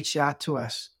that reach out to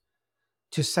us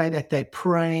to say that they're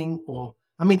praying, or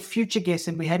future guests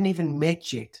that we hadn't even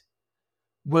met yet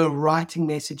were writing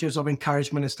messages of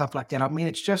encouragement and stuff like that.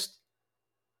 It's just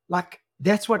like,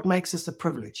 that's what makes us a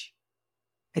privilege.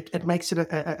 It makes it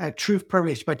a true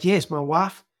privilege. But yes, my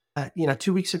wife,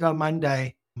 2 weeks ago,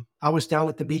 Monday, I was down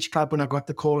at the beach club when I got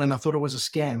the call, and I thought it was a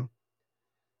scam.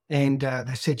 And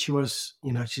they said she was,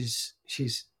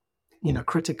 she's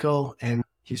critical, and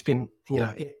she's been,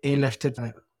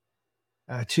 airlifted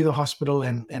to the hospital,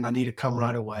 and I need to come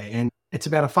right away. And it's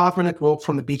about a 5-minute walk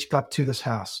from the beach club to this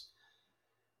house.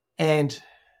 And,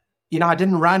 I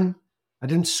didn't run. I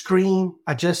didn't scream.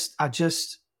 I had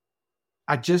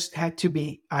to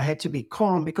be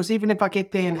calm, because even if I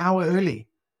get there an hour early,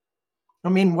 I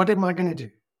mean, what am I going to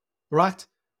do? Right?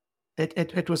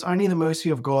 It was only the mercy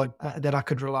of God that I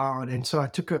could rely on. And so I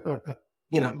took a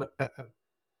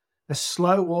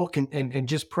slow walk, and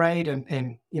just prayed,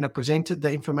 and presented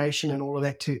the information and all of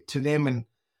that to them. And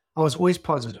I was always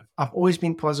positive. I've always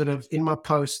been positive in my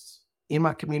posts, in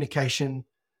my communication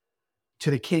to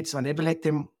the kids. I never let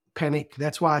them panic.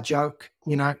 That's why I joke,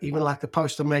 even like the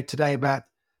post I made today about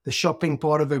the shopping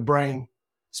part of her brain.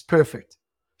 It's perfect.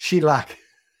 She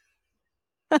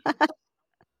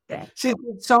she's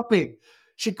shopping.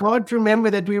 She can't remember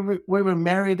that we were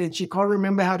married, and she can't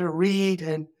remember how to read.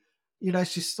 And,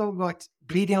 she's still got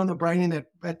bleeding on the brain, and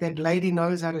that lady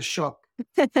knows how to shop.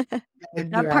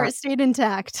 And, That part stayed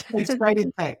intact. It's stayed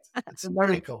intact. It's a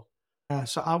miracle.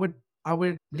 So I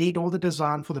would lead all the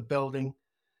design for the building,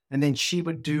 and then she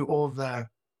would do all the,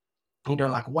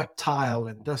 like what tile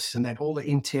and this and that, all the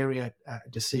interior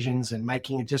decisions, and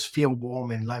making it just feel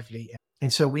warm and lovely.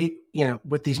 And so we,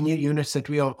 with these new units that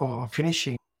we are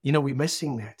finishing, we're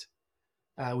missing that.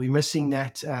 We're missing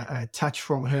that touch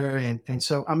from her. And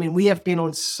so, I mean, we have been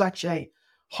on such a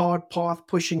hard path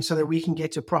pushing so that we can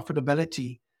get to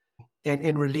profitability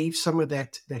and relieve some of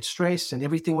that stress. And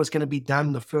everything was going to be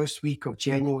done the first week of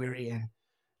January. And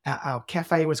our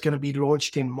cafe was going to be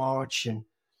launched in March.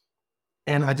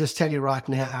 And I just tell you right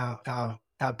now,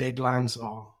 our deadlines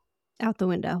are out the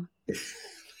window.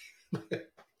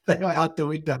 They are out the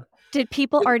window. Did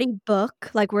people already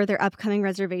book? Like, were there upcoming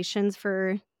reservations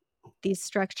for these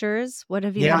structures? What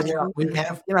have you? Yeah, we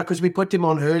have, because we put them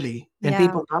on early, and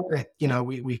people know that,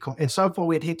 we and so far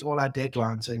we'd hit all our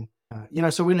deadlines, and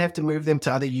so we'll have to move them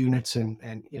to other units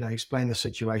and explain the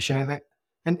situation,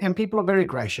 and people are very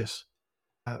gracious.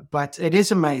 But it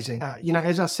is amazing,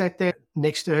 as I sat there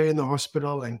next to her in the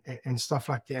hospital and stuff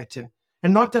like that, and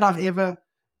not that I've ever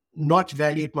not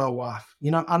valued my wife.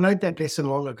 I learned that lesson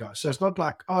long ago. So it's not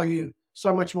like, oh, you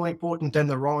so much more important than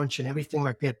the ranch and everything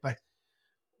like that. But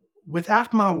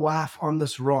without my wife on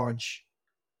this ranch,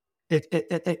 it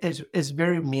is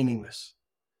very meaningless.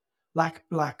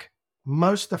 Like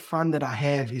most of the fun that I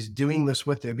have is doing this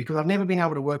with her, because I've never been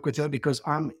able to work with her because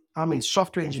I'm in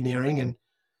software engineering,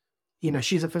 and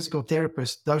she's a physical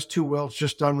therapist. Those two worlds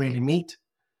just don't really meet.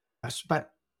 But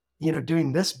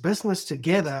doing this business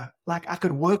together, like I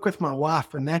could work with my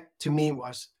wife, and that to me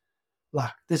was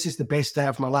like, this is the best day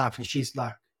of my life. And she's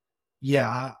like,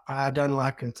 yeah, I don't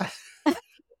like it.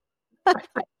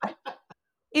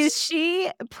 Is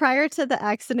she, prior to the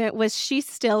accident, was she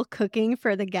still cooking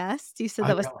for the guests? You said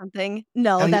that was something.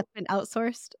 No, that's been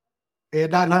outsourced. Yeah,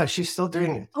 no, she's still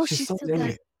doing it. Oh, she's still doing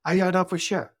it. I know for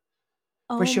sure.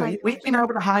 For sure. We've been able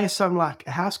to hire some like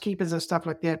housekeepers and stuff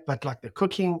like that, but like the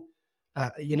cooking,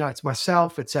 it's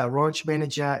myself, it's our ranch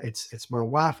manager, it's my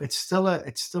wife. It's still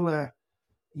a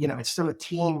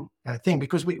team thing,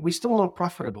 because we're still not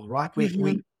profitable, right?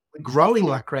 We're growing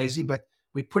like crazy, but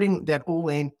we're putting that all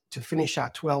in to finish our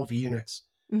 12 units.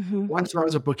 Once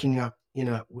those are booking up,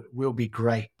 we'll be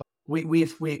great. But we're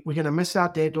going to miss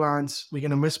our deadlines. We're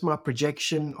going to miss my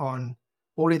projection on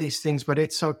all of these things, but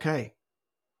it's okay.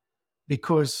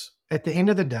 Because at the end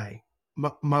of the day,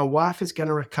 my wife is going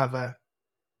to recover,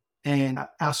 and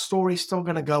our story's still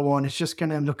going to go on. It's just going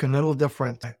to look a little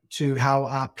different to how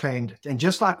I planned it. And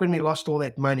just like when we lost all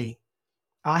that money,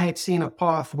 I had seen a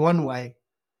path one way,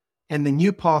 and the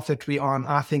new path that we're on,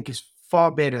 I think, is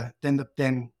far better than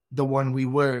the one we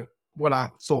were, what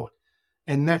I thought.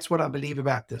 And that's what I believe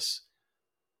about this.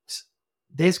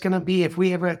 There's going to be, if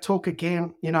we ever talk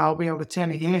again, I'll be able to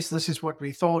tell you, yes, this is what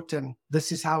we thought, and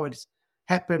this is how it's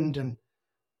happened, and,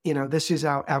 this is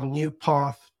our new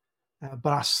path.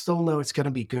 But I still know it's going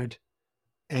to be good.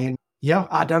 And yeah,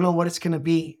 I don't know what it's going to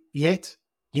be yet.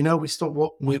 We're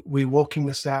still we're walking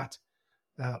this out,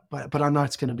 but I know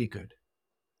it's going to be good.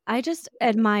 I just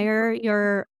admire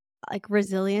your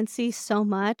resiliency so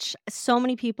much. So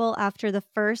many people, after the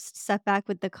first setback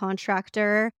with the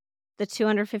contractor, the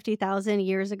 $250,000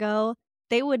 years ago,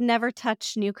 they would never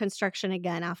touch new construction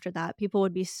again after that. People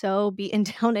would be so beaten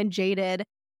down and jaded.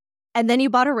 And then you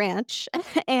bought a ranch,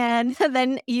 and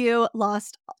then you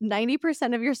lost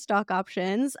 90% of your stock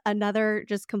options, another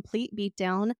just complete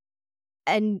beatdown,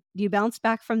 and you bounced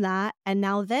back from that, and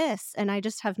now this. And I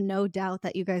just have no doubt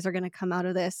that you guys are going to come out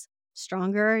of this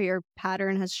stronger. Your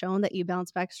pattern has shown that you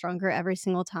bounce back stronger every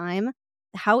single time.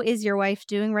 How is your wife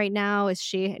doing right now?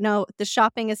 No, the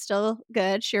shopping is still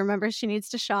good. She remembers she needs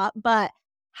to shop, but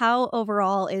how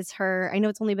overall is her? I know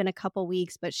it's only been a couple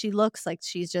weeks, but she looks like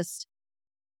she's just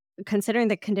considering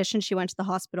the condition she went to the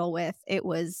hospital with,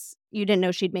 you didn't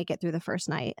know she'd make it through the first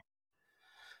night.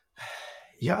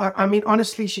 Yeah, I mean,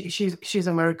 honestly, she's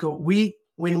a miracle.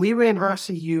 When we were in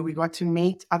ICU, we got to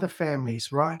meet other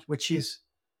families, right?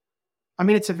 I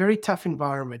mean, it's a very tough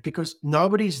environment because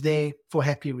nobody's there for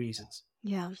happy reasons.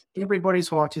 Yeah. Everybody's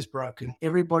heart is broken.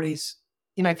 Everybody's,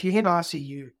 if you're in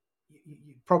ICU,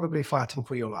 you're probably fighting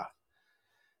for your life.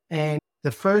 And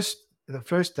the first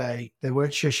day, they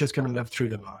weren't sure she was going to live through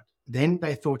the night. Then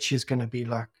they thought she was going to be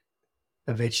like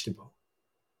a vegetable.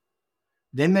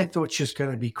 Then they thought she was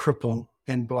going to be crippled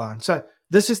and blind. So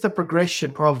this is the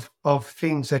progression of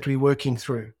things that we're working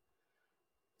through.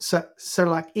 So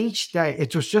like each day,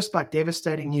 it was just like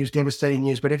devastating news.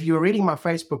 But if you were reading my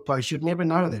Facebook post, you'd never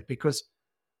know that because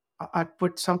I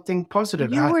put something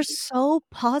positive. You were so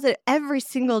positive every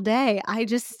single day. I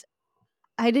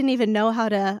didn't even know how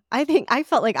to, I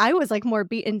felt like I was like more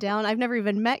beaten down. I've never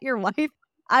even met your wife.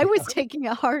 I was taking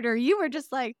it harder. You were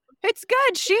just like, it's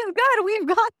good. She's good. We've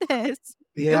got this.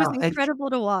 Yeah, it was incredible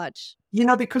to watch.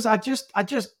 Because I just,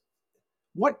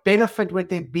 what benefit would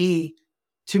there be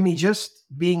to me just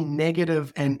being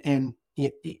negative and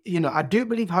I do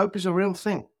believe hope is a real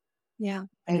thing. Yeah.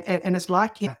 And it's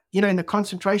like, in the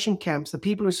concentration camps, the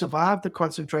people who survived the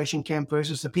concentration camp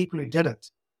versus the people who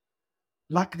didn't,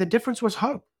 like the difference was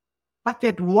hope. Like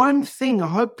that one thing,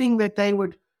 hoping that they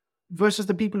would, versus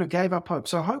the people who gave up hope.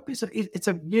 So hope it's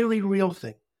a very real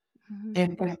thing.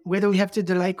 Mm-hmm. And whether we have to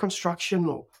delay construction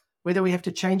or whether we have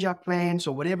to change our plans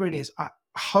or whatever it is,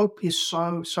 hope is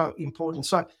so, so important.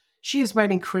 So she has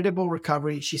made incredible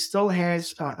recovery. She still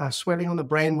has swelling on the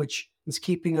brain, which is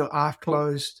keeping her eye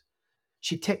closed.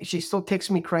 She still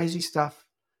texts me crazy stuff.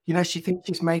 She thinks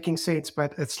she's making sense,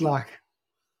 but it's like,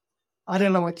 I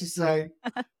don't know what to say.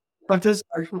 But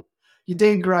you're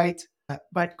doing great.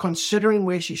 But considering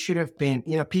where she should have been,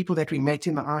 people that we met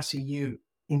in the ICU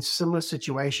in similar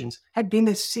situations had been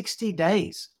there 60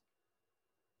 days.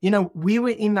 We were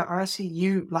in the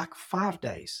ICU like 5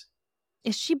 days.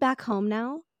 Is she back home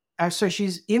now? So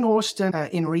she's in Austin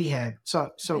in rehab. So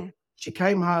okay. She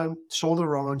came home, saw the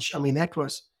ranch. I mean,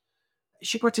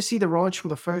 she got to see the ranch for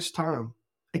the first time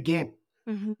again.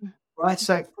 Mm-hmm. Right.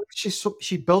 So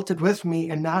she built it with me,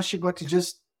 and now she got to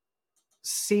just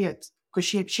see it because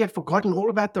she had forgotten all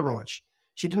about the ranch.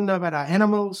 She didn't know about our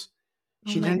animals.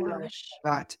 She didn't know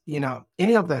about,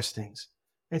 any of those things.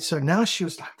 And so now she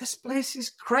was like, this place is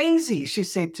crazy, she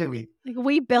said to me. Like,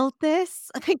 we built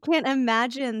this? I can't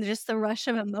imagine just the rush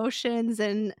of emotions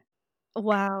and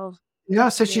wow. Yeah,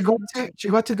 so she got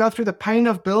to go through the pain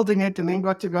of building it and then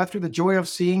got to go through the joy of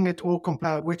seeing it all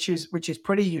complete, which is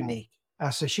pretty unique.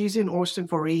 So she's in Austin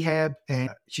for rehab and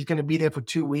she's going to be there for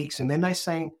 2 weeks. And then they're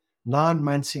saying 9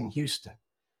 months in Houston.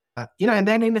 And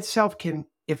that in itself can,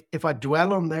 if I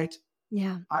dwell on that,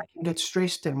 yeah, I can get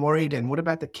stressed and worried. And what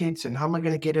about the kids? And how am I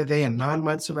going to get her there in 9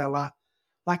 months of our life?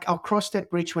 Like, I'll cross that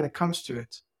bridge when it comes to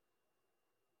it.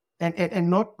 And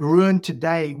not ruin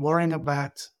today worrying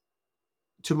about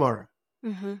tomorrow.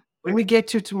 Mm-hmm. When we get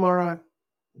to tomorrow,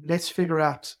 let's figure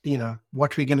out,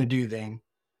 what we're going to do then.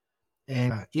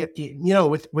 And,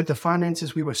 with the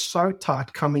finances, we were so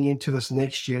tight coming into this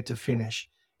next year to finish.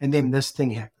 And then this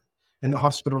thing happened. And the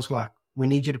hospital's like, we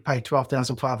need you to pay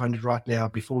 $12,500 right now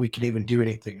before we can even do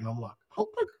anything. And I'm like, oh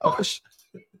my gosh.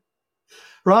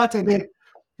 Right. And then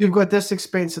you've got this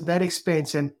expense and that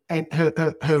expense. And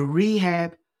her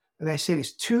rehab, they said,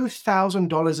 is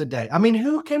 $2,000 a day. I mean,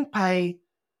 who can pay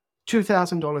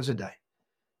 $2,000 a day?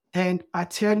 And I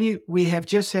tell you, we have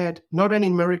just had not only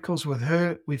miracles with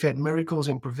her, we've had miracles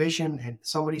in provision, and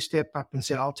somebody stepped up and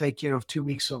said, I'll take care of 2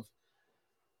 weeks of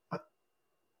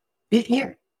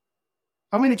yeah.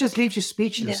 I mean, it just leaves you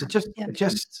speechless. Yeah.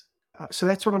 So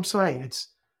that's what I'm saying. It's,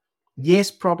 yes,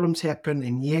 problems happen,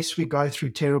 and yes, we go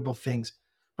through terrible things,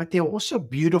 but there are also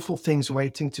beautiful things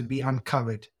waiting to be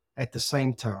uncovered at the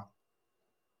same time.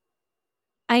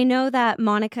 I know that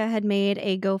Monica had made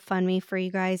a GoFundMe for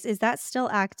you guys. Is that still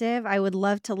active? I would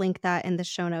love to link that in the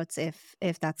show notes if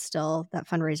that's still, that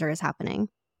fundraiser is happening.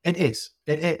 It is.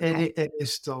 It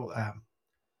is still.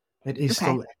 It is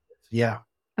still active. Yeah.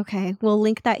 Okay, we'll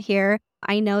link that here.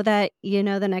 I know that,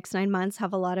 the next 9 months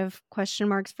have a lot of question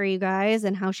marks for you guys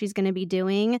and how she's going to be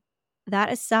doing.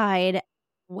 That aside,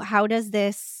 how does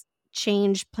this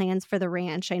change plans for the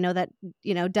ranch? I know that,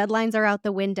 deadlines are out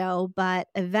the window, but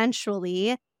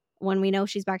eventually, when we know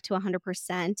she's back to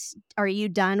 100%, are you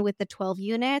done with the 12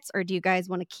 units, or do you guys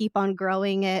want to keep on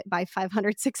growing it by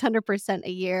 500, 600%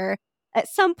 a year? At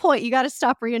some point, you got to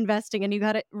stop reinvesting and you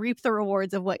got to reap the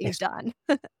rewards of what you've done.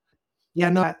 Yeah,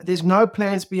 no, there's no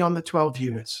plans beyond the 12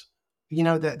 units.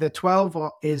 The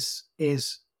 12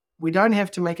 is we don't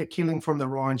have to make a killing from the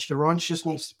ranch. The ranch just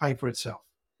needs to pay for itself.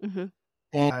 Mm-hmm.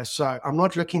 And so I'm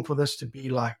not looking for this to be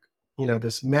like,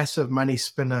 this massive money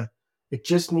spinner. It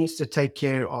just needs to take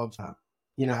care of,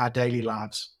 our daily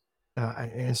lives.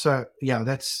 And so, yeah,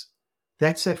 that's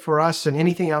it for us. And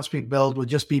anything else we build will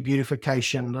just be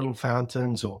beautification, little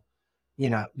fountains or,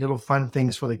 little fun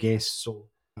things for the guests or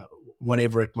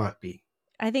whatever it might be.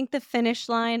 I think the finish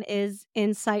line is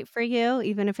in sight for you,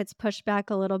 even if it's pushed back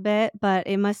a little bit, but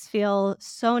it must feel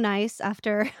so nice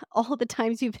after all the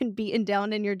times you've been beaten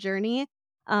down in your journey.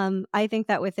 I think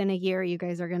that within a year, you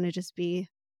guys are going to just be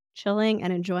chilling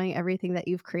and enjoying everything that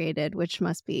you've created, which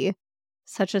must be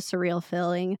such a surreal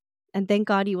feeling. And thank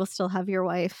God you will still have your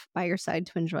wife by your side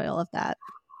to enjoy all of that.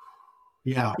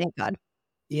 Yeah. Thank God.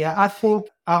 Yeah, I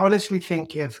honestly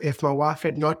think if my wife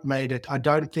had not made it, I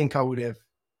don't think I would have.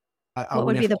 What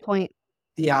would be the point?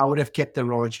 Yeah, I would have kept the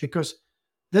ranch because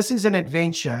this is an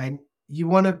adventure and you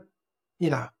want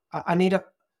to, I need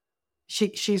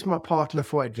she's my partner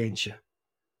for adventure.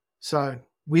 So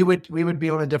we would be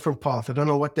on a different path. I don't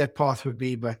know what that path would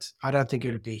be, but I don't think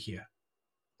it would be here.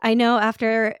 I know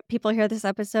after people hear this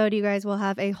episode, you guys will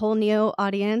have a whole new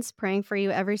audience praying for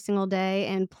you every single day.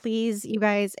 And please, you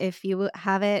guys, if you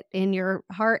have it in your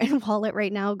heart and wallet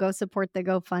right now, go support the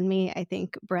GoFundMe. I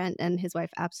think Brent and his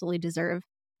wife absolutely deserve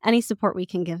any support we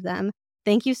can give them.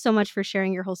 Thank you so much for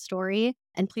sharing your whole story.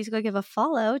 And please go give a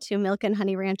follow to Milk and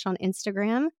Honey Ranch on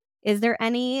Instagram. Is there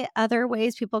any other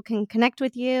ways people can connect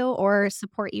with you or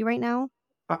support you right now?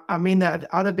 I mean, the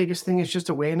other biggest thing is just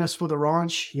awareness for the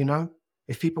ranch,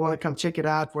 If people want to come check it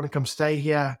out, want to come stay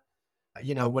here,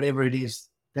 whatever it is,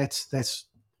 that's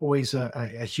always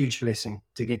a huge blessing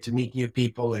to get to meet new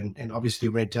people and obviously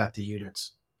rent out the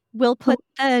units. We'll put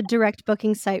the direct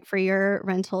booking site for your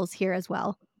rentals here as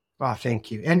well. Oh,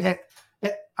 thank you. And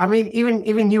I mean,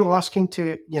 even you asking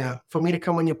to, for me to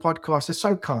come on your podcast is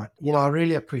so kind. I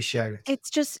really appreciate it.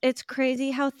 It's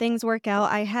crazy how things work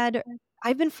out.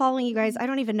 I've been following you guys, I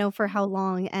don't even know for how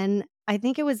long. And I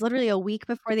think it was literally a week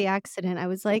before the accident. I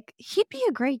was like, he'd be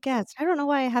a great guest. I don't know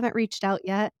why I haven't reached out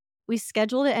yet. We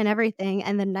scheduled it and everything.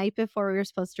 And the night before we were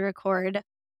supposed to record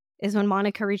is when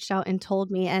Monica reached out and told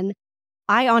me. And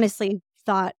I honestly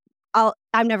thought,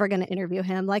 I'm never going to interview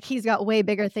him. Like, he's got way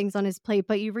bigger things on his plate.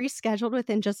 But you rescheduled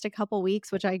within just a couple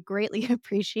weeks, which I greatly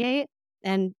appreciate.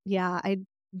 And yeah,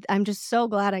 I'm just so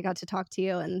glad I got to talk to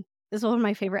you. And this is one of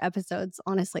my favorite episodes,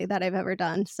 honestly, that I've ever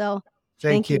done. So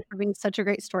thank you for being such a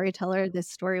great storyteller. This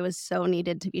story was so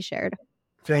needed to be shared.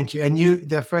 Thank you. And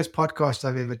the first podcast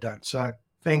I've ever done. So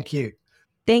thank you.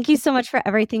 Thank you so much for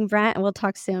everything, Brent. And we'll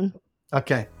talk soon.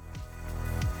 Okay.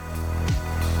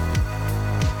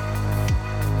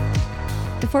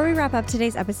 Before we wrap up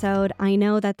today's episode, I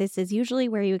know that this is usually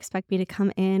where you expect me to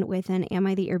come in with an Am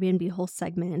I the Airbnb host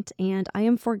segment, and I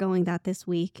am foregoing that this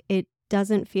week. It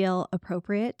doesn't feel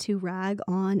appropriate to rag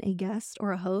on a guest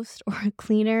or a host or a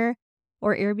cleaner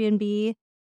or Airbnb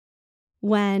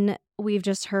when we've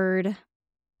just heard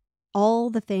all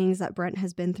the things that Brent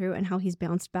has been through and how he's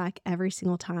bounced back every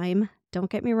single time. Don't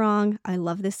get me wrong. I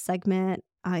love this segment.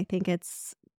 I think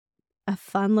it's a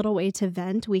fun little way to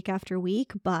vent week after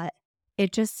week, but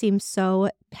it just seems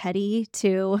so petty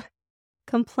to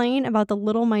complain about the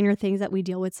little minor things that we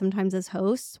deal with sometimes as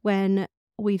hosts when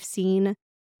we've seen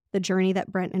the journey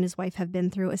that Brent and his wife have been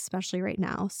through, especially right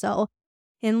now. So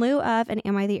in lieu of an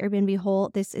Am I the Airbnb hole,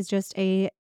 this is just a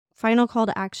final call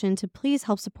to action to please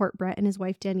help support Brent and his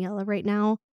wife, Daniela, right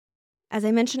now. As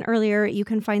I mentioned earlier, you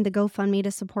can find the GoFundMe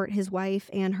to support his wife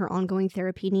and her ongoing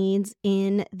therapy needs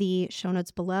in the show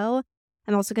notes below.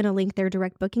 I'm also going to link their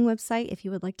direct booking website if you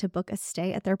would like to book a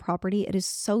stay at their property. It is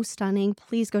so stunning.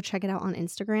 Please go check it out on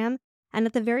Instagram. And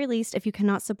at the very least, if you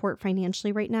cannot support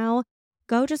financially right now,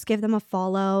 go just give them a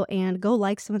follow and go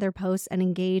like some of their posts and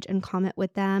engage and comment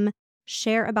with them.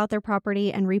 Share about their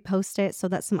property and repost it so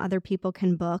that some other people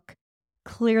can book.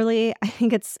 Clearly, I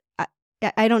think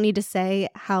I don't need to say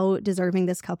how deserving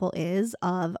this couple is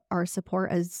of our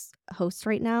support as hosts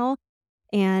right now.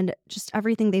 And just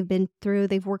everything they've been through.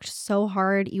 They've worked so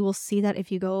hard. You will see that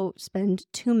if you go spend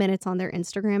 2 minutes on their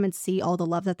Instagram and see all the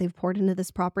love that they've poured into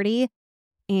this property.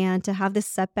 And to have this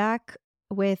setback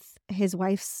with his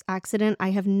wife's accident,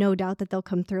 I have no doubt that they'll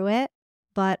come through it.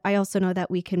 But I also know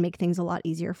that we can make things a lot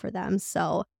easier for them.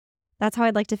 So that's how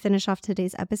I'd like to finish off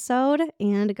today's episode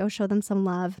and go show them some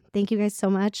love. Thank you guys so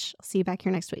much. I'll see you back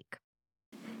here next week.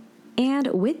 And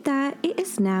with that, it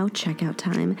is now checkout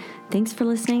time. Thanks for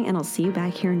listening, and I'll see you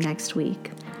back here next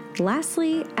week.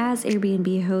 Lastly, as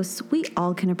Airbnb hosts, we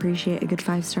all can appreciate a good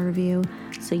 5-star review.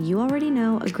 So you already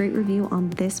know a great review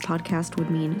on this podcast would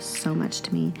mean so much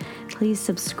to me. Please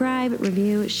subscribe,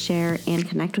 review, share, and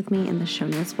connect with me in the show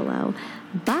notes below.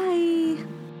 Bye.